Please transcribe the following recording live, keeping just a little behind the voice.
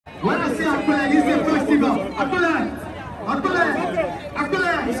When I say Akple, it's a festival. Akple.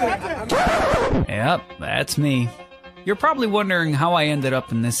 Yep, that's me. You're probably wondering how I ended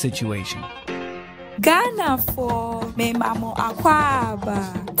up in this situation. Ghana for me mamo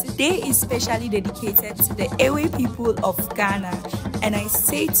akwaba. Today is specially dedicated to the EWE people of Ghana, and I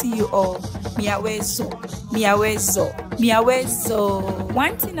say to you all, miawezo, miawezo, miawezo.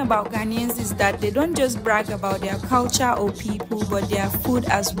 One thing about Ghanaians is that they don't just brag about their culture or people, but their food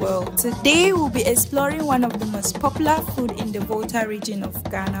as well. Today we'll be exploring one of the most popular food in the Volta region of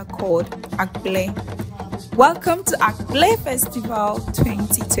Ghana called Akple. Welcome to Akple Festival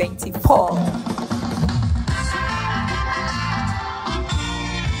 2024.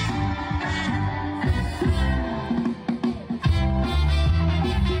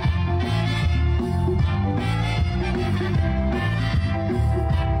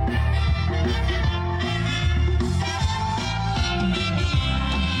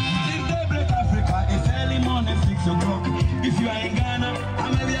 If you are in Ghana,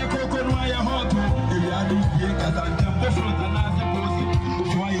 I'm a cocoa, why you're hot. If you are in Ghana, I'm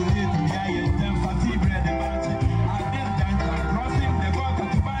a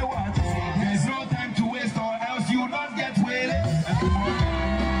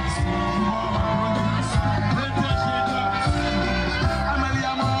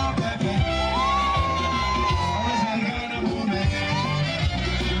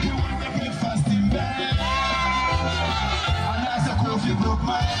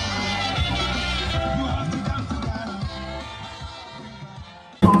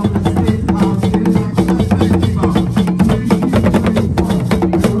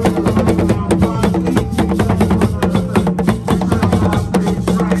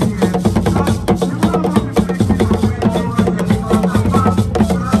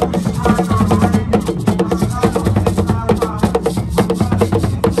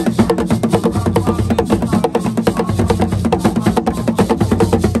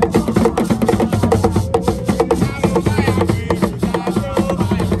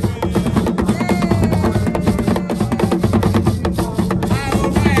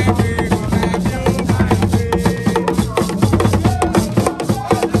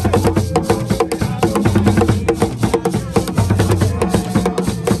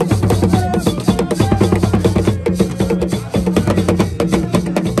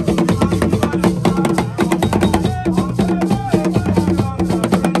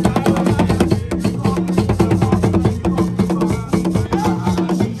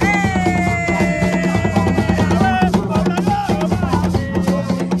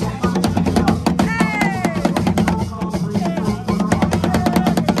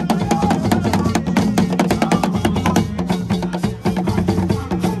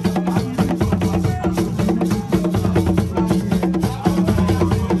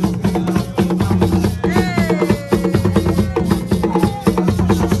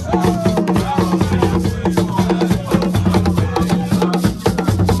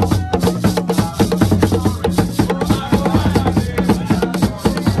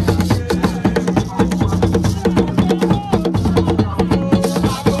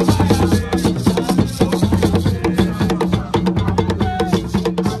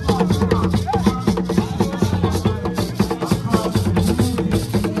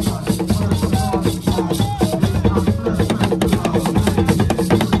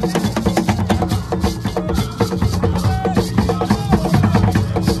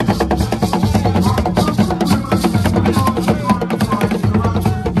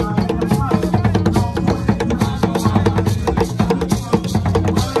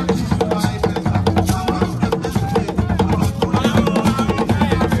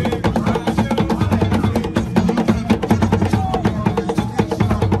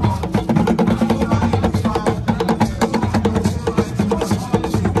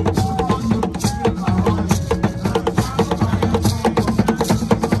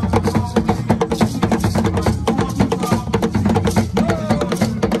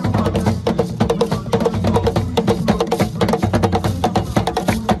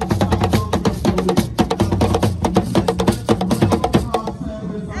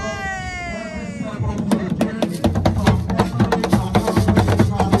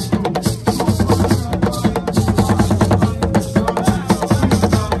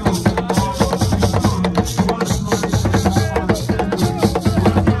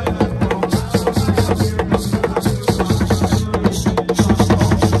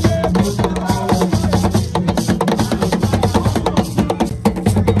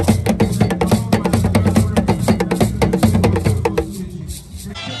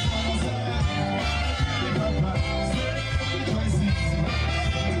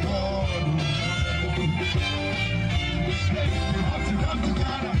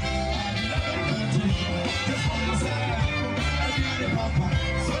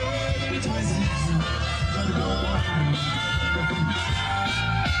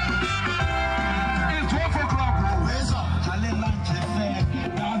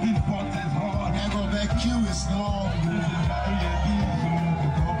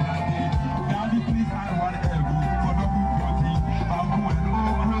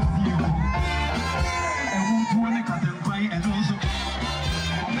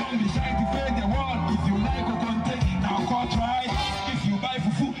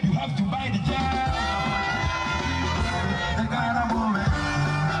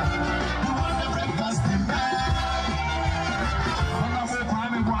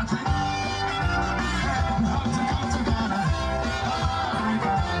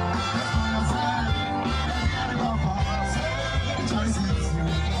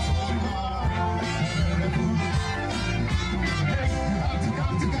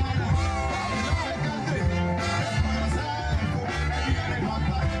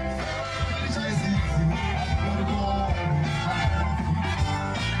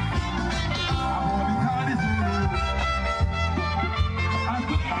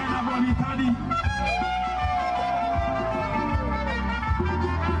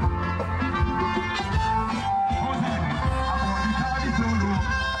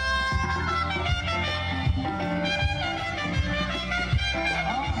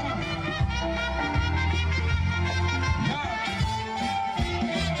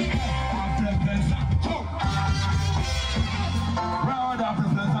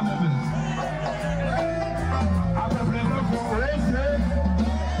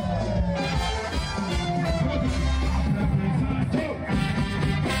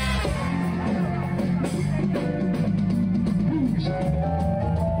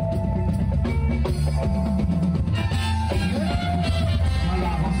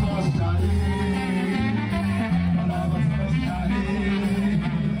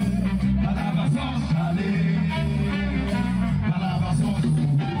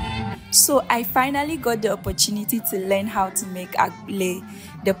So I finally got the opportunity to learn how to make akple.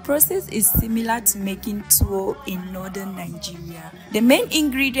 The process is similar to making tuwo in northern Nigeria. The main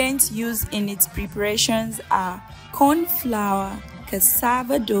ingredients used in its preparations are corn flour,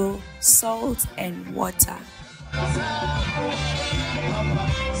 cassava dough, salt, and water.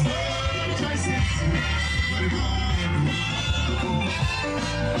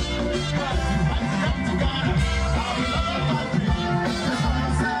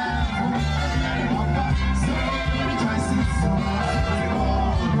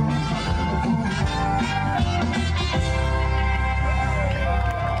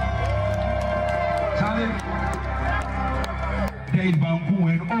 There's bamboo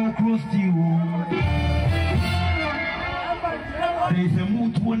and okro stew. There's a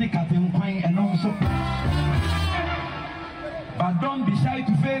moot one cutting pine and also. But don't be shy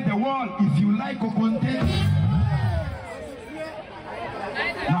to face the wall if you like a content.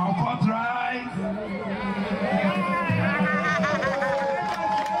 Now cut right.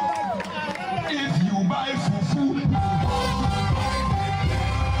 If you buy fufu.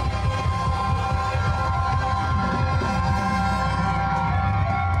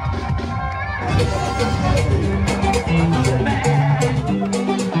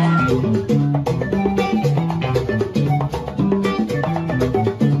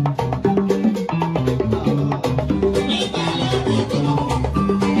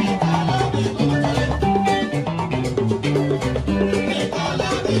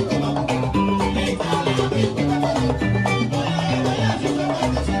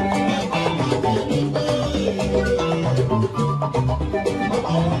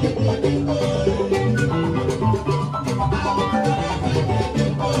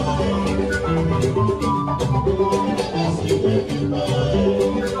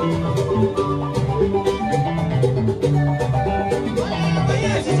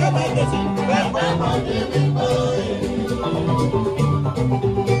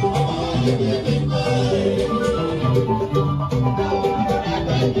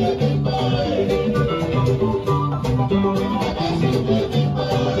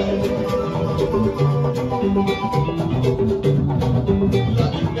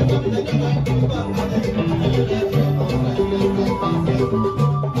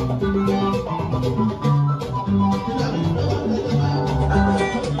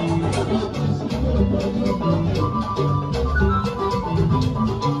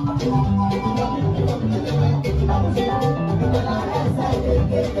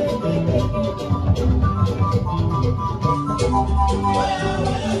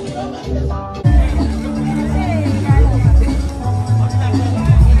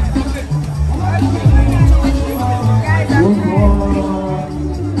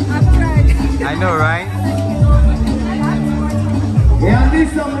 I know, right? Yeah, I need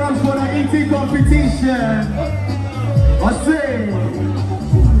some runs for the eating competition. What's it?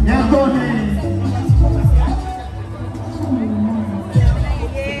 Yeah, go ahead.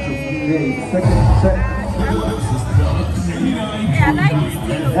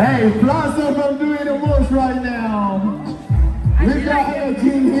 Hey, Plaza from doing the most right now. We got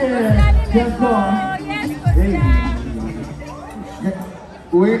energy here. Just go. Hey.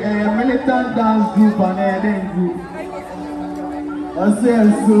 We a militant dance group and a dance group. I say a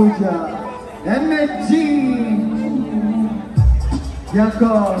soldier. Energy.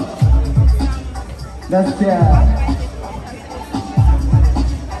 Jacob. That's there.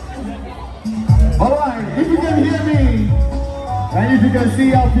 Alright, if you can hear me, and if you can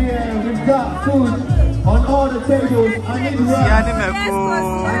see up here, we've got food on all the tables. I need rice.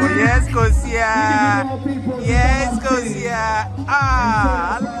 Yes, Kosia. Yes, Kosia.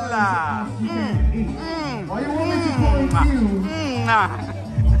 Ah, Allah. Why you want me to call you?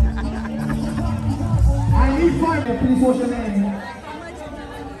 I need 5. Please, what's your name?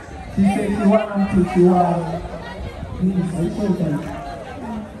 She said she wants to. Please, I told her.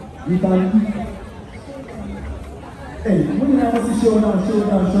 You can. Hey, when I was to show down,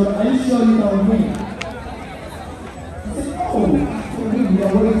 are you sure you can win? I said, oh, we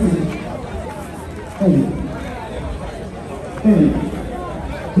are waiting. Hey,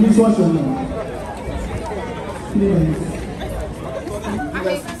 please watch your name. Please.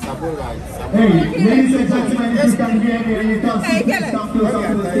 Hey, ladies and gentlemen, if you can hear me, you can see me, come closer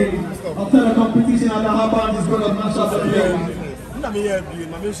to the stage. I'll tell the competition and the hard is going to match up the play.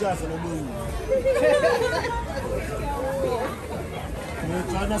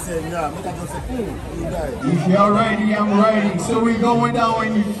 If you're ready, I'm ready. So we're going down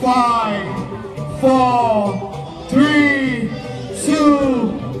in 5, 4, 3, 2,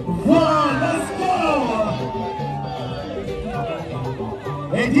 1. Let's go!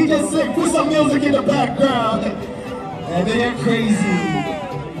 Hey, DJ Slick, put some music in the background. And they're crazy.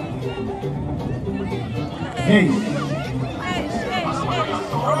 Hey.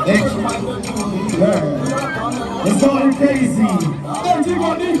 Hey. Yeah. It's going crazy.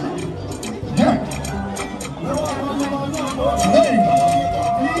 Hey.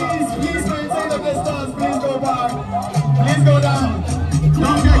 Please maintain the distance. Please go back. Please go down.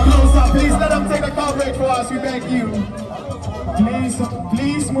 Don't get closer. Please let them take the coverage for us. We beg you.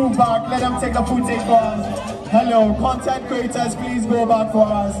 Please move back. Let them take the footage for us. Hello, content creators, please go back for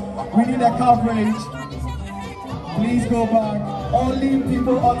us. We need a coverage. Please go back. Only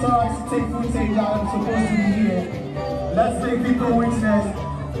people authorized to take footage are supposed to be here. Let's take people witness.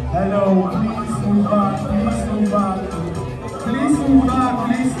 Hello, please move back. Please move back. Please move back.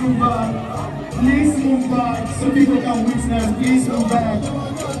 Please move back. Please move back so people can witness. Please move back.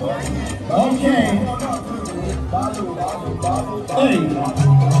 Okay. Hey.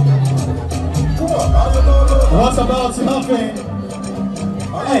 What's about to happen?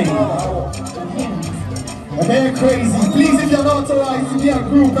 Hey. They're crazy. Please, if you're not authorized to be a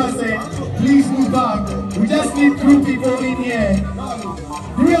crew person, please move back. We just need crew people in here.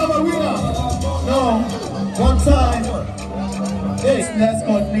 Do we have a winner? No. One time. Yes, let's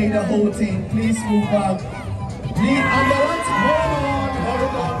coordinate the whole team. Please move back. Please, and the one to hold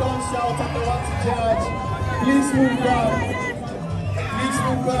on, don't shout. I'm the one to judge. Please move back. Please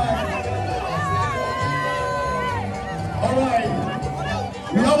move back. Alright.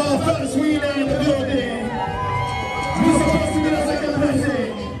 We have our first winner in the building. We're supposed to be the second person.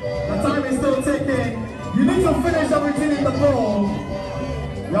 The time is still ticking. You need to finish everything in the bowl.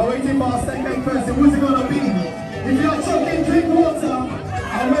 You're waiting for our second person. Who's it gonna be? If you're choking, drink water.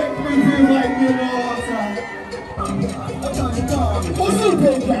 I'll make me feel like you know water. What's up,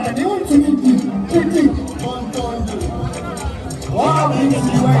 big man? You want to drink? What happens if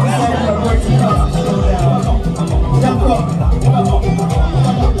you went inside your going to cast the show down? Jump up.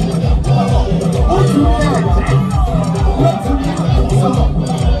 What's your name?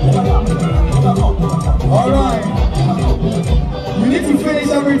 Alright. You need to finish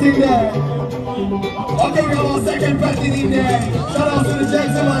everything there. Okay, we have our second person in there. Shout out to the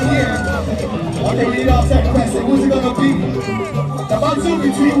gentleman here. Okay, we need our second person. Who's it gonna be? The battle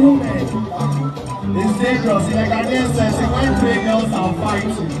between women is dangerous. In a Ghanaian sense, when three girls are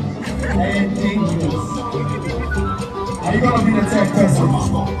fighting, they're dangerous. Are you gonna be the third person?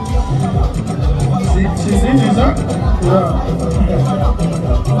 She's dangerous, huh? Yeah.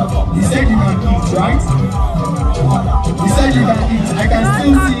 You said you can eat, right? You said you can eat. I can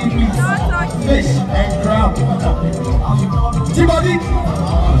still see you eat fish and crab. T-Body,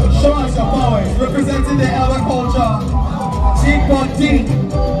 show us your powers. Representing the Elven culture. T-Body.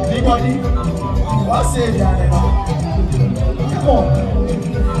 T-Body. What's it, Danny? Come on.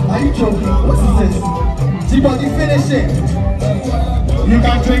 Are you joking? What is this? T-Body, finish it. You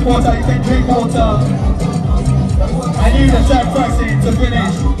can drink water. You can drink water. I need the third person to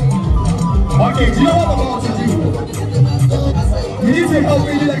finish. Okay, do you know what I'm about to do? You need to help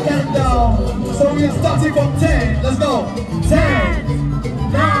me do the countdown. So we are starting from 10. Let's go. 10,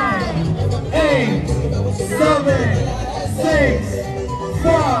 9, 8, 7, 6,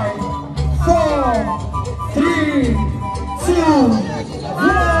 5, 4, 3, 2, 1.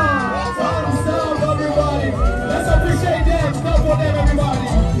 Time's up, everybody. Let's appreciate them. Stop for them, everybody.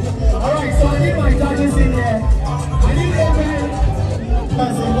 Alright, so I need my judges in here. I need everyone.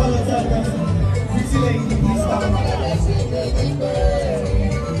 Person, one the third person. Pretty lady, please stop.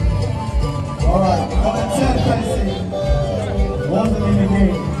 Alright, for the third person. What's the name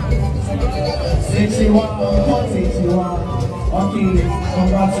again? Seichiwa, Seichiwa. Okay,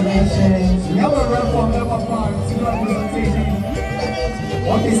 congratulations. We have a rep from Ever Park to do a presentation.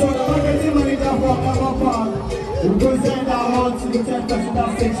 Okay, so the marketing manager from Ever Park will present our award to the 10th person,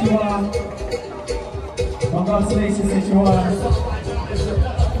 that's Seichiwa. Congratulations, Seichiwa.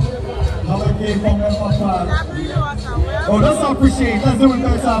 Have a cake from Ever Park. Oh, let's appreciate. Let's do it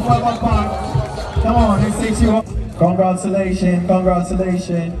first time for Ever Park. Come on, let's Seichiwa. Congratulations,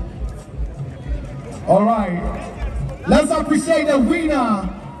 congratulations. All right. Let's appreciate the winner.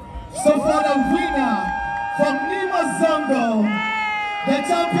 So for the winner from Nima Zongo, the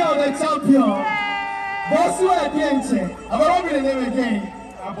champion. Bosu Edienche. I'm going to the name again.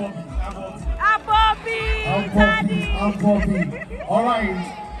 Aborbi. All right.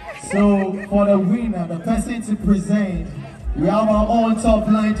 So for the winner, the person to present, we have our own top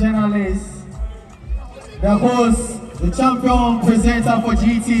line journalist, the host, the champion presenter for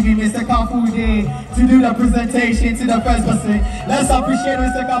GTV, Mr. Kafude, to do the presentation to the first person. Let's appreciate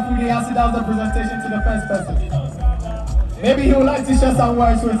Mr. Kafude as he does the presentation to the first person. Maybe he would like to share some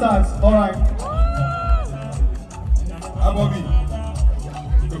words with us. All right. Aborbi,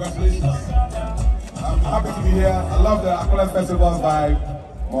 congratulations. I'm happy to be here. I love the Akple Festival vibe.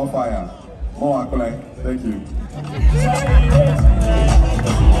 More fire. More Akple. Thank you.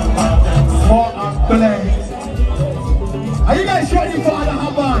 More Akple. Are you guys ready for the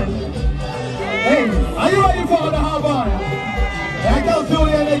Haban? Hey, are you ready for the Haban? I can feel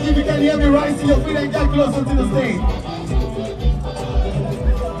the energy. You can hear me. Rise to your feet and get closer to the stage.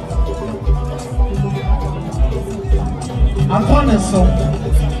 I'm fond of so.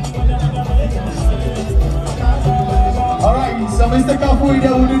 Alright, so Mr.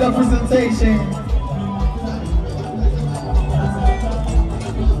 Kafuida will do the presentation.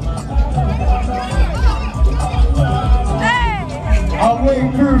 Our way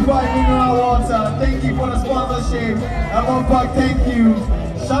purified mineral water. Thank you for the sponsorship. Aborbi, thank you.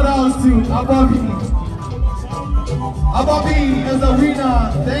 Shout outs to Aborbi. Aborbi is the winner.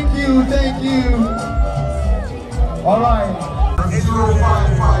 Thank you, thank you. Alright.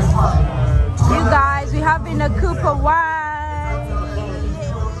 You guys, we have been a Cooper wine.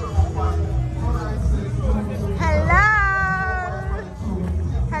 Hello.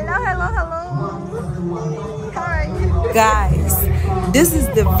 Hello, hello, hello. How are you? Guys, this is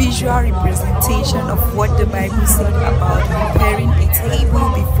the visual representation of what the Bible said about preparing a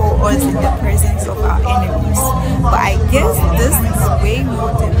table before us in the presence of our enemies. But I guess this is way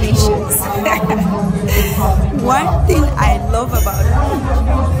more delicious. One thing I love about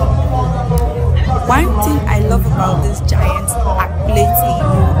this giant Akple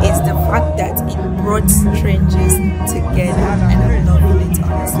table is the fact that it brought strangers together, and I'm loving it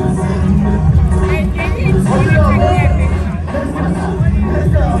honestly.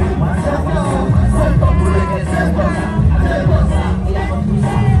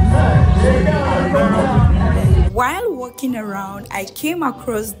 While walking around, I came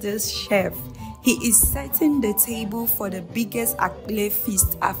across this chef. He is setting the table for the biggest Akple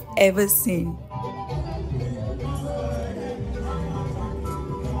feast I've ever seen.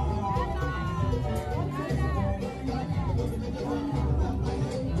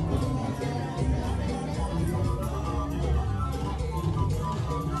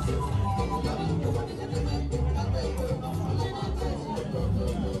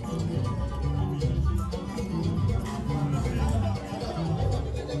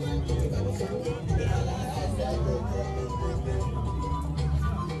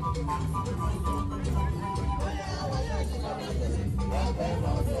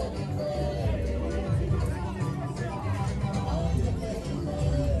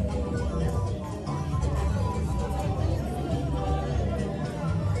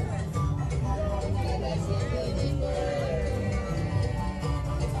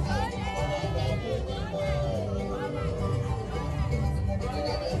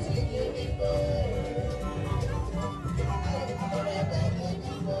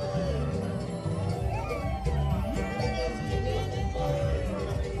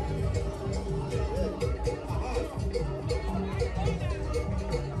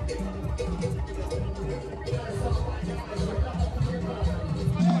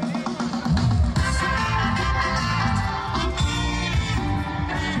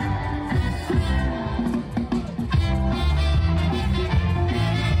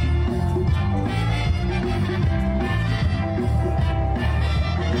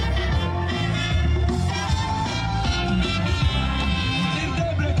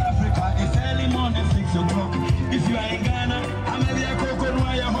 If you are in Ghana, I'm a cocoa, no,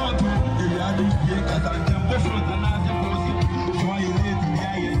 I am hot. If you are in Ghana,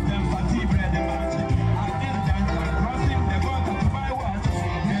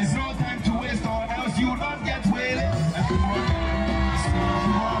 there's no time to waste, or else you don't get waited.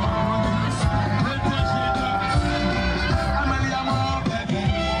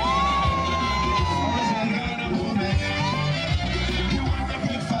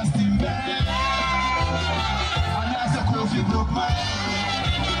 You broke my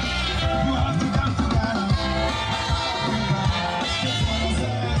you have to come to Ghana.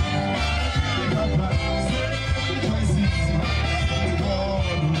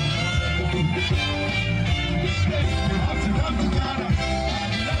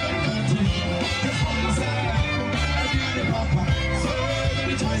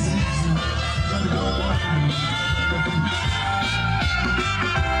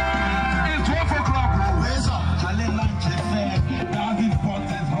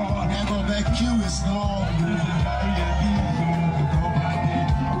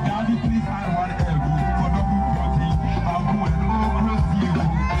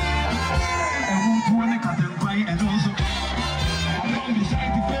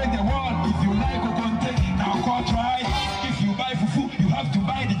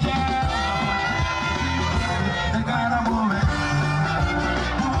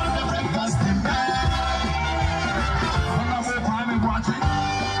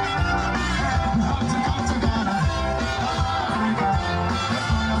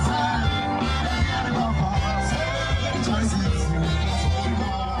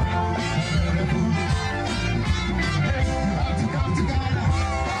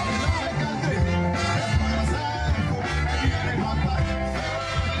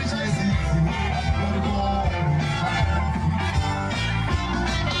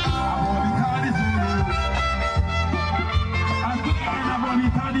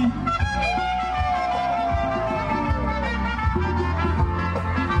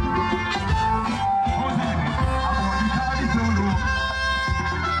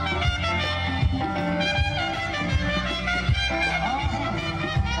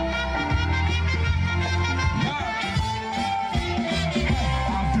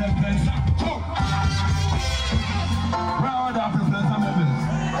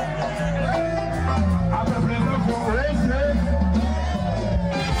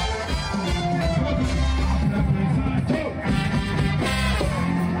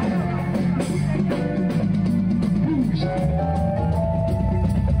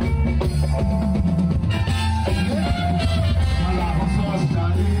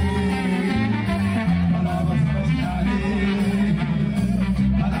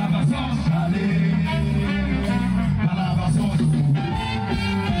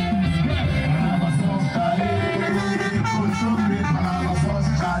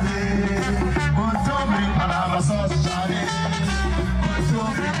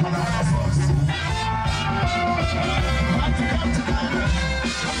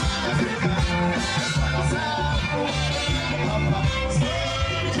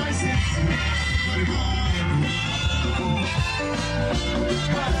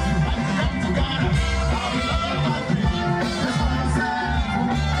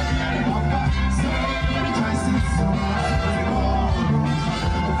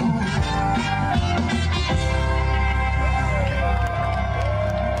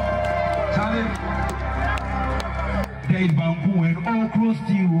 Bamboo and okro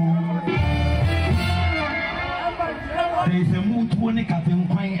stew. There is a mood to only cutting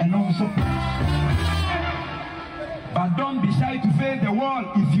pine and also. But don't be shy to face the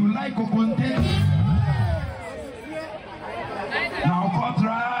wall if you like a content. Now cut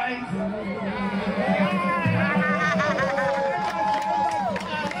right.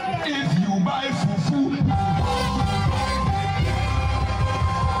 If you buy fufu.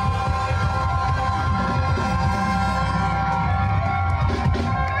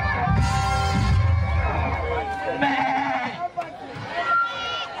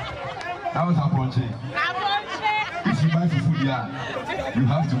 That was aponche. If you buy food, yeah, you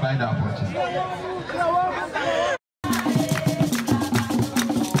have to buy the aponche.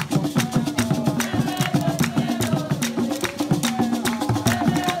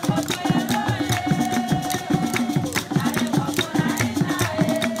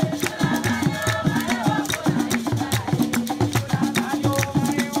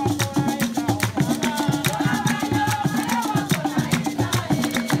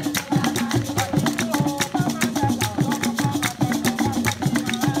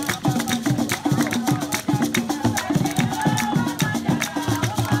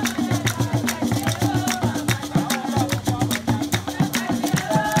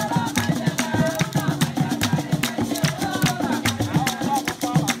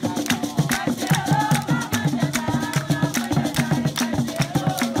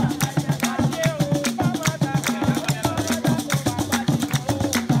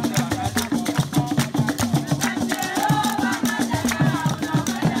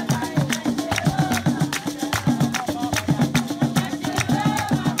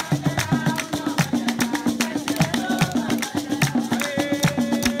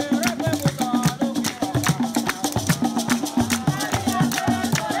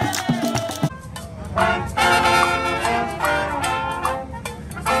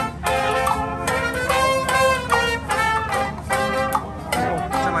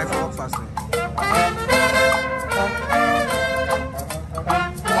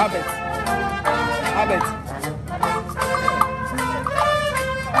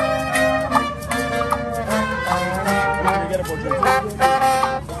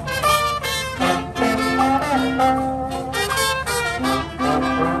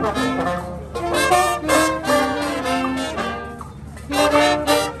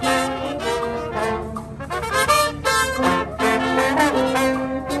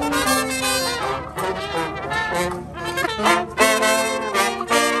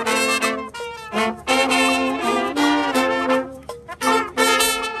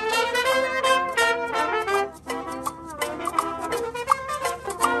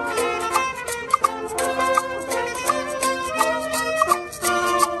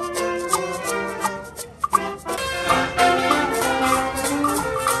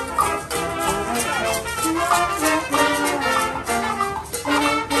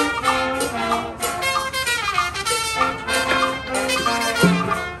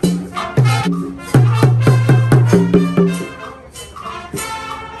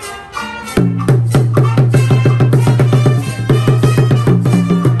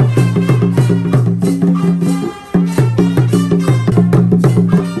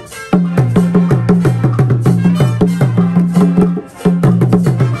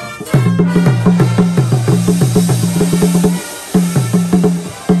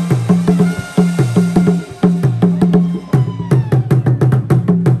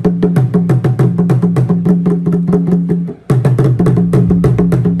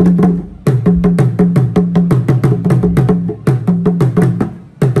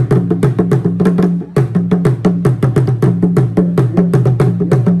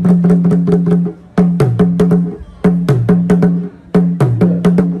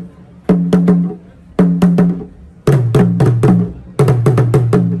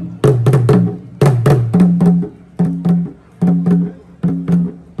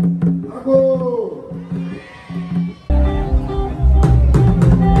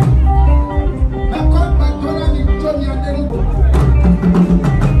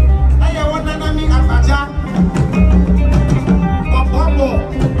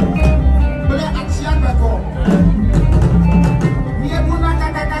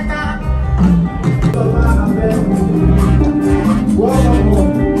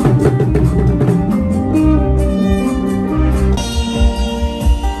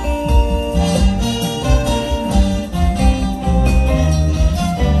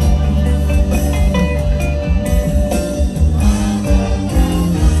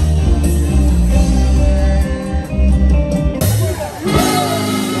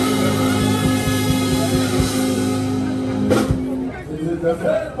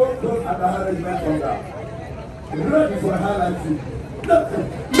 for highlighting.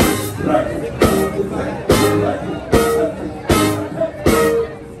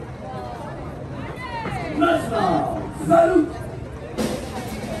 Nice now. Salute.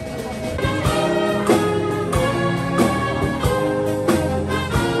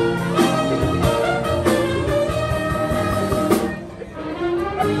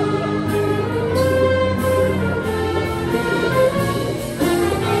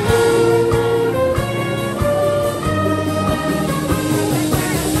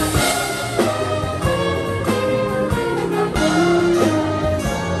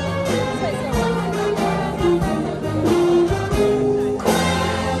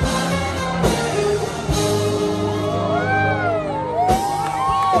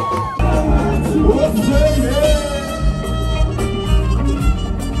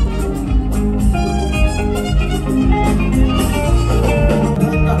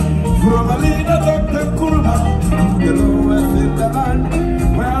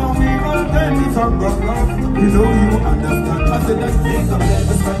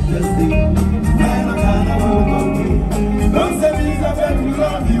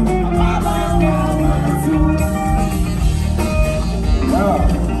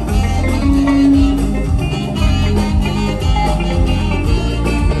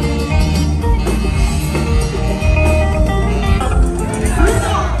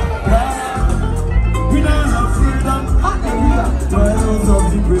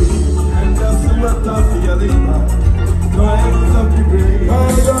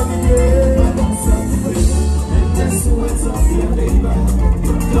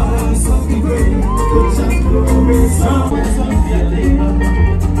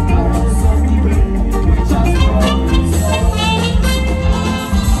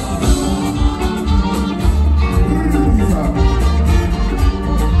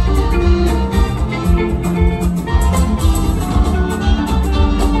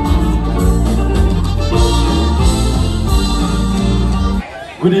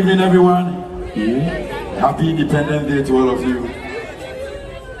 Good evening, everyone. Happy Independence Day to all of you.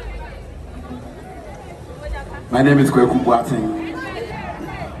 My name is Kweku Boateng.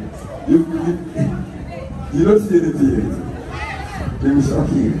 You don't see anything yet. Let me shock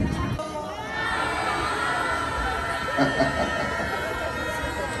you.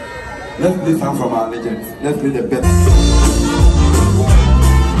 Let's play some from our legends. Let's play the best.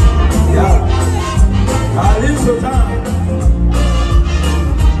 Yeah. Alim Sultan.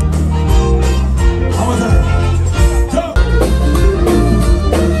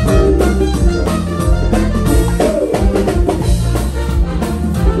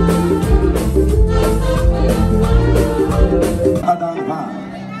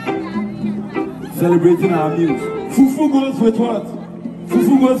 Celebrating our meals. Fufu goes with what?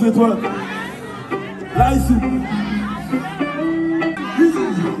 Fufu goes with what? Rice soup.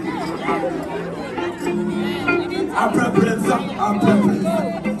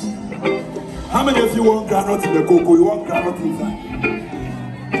 How many of you want granite in the cocoa? You want granite inside?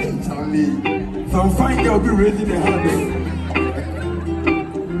 Charlie. Some fine girl will be raising their hand.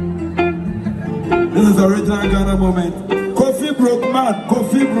 This is the original Ghana moment. Coffee broke man.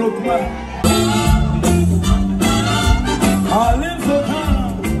 Coffee broke man. Alim Sultan.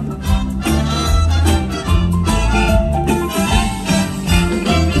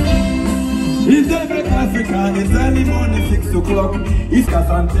 It's every African, it's early morning 6 o'clock. It's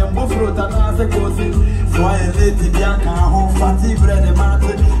Casantembo fruit and as a cousin. So I lady Bianca home fatty bread and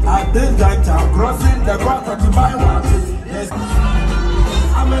mountain. At this juncture, crossing the water to buy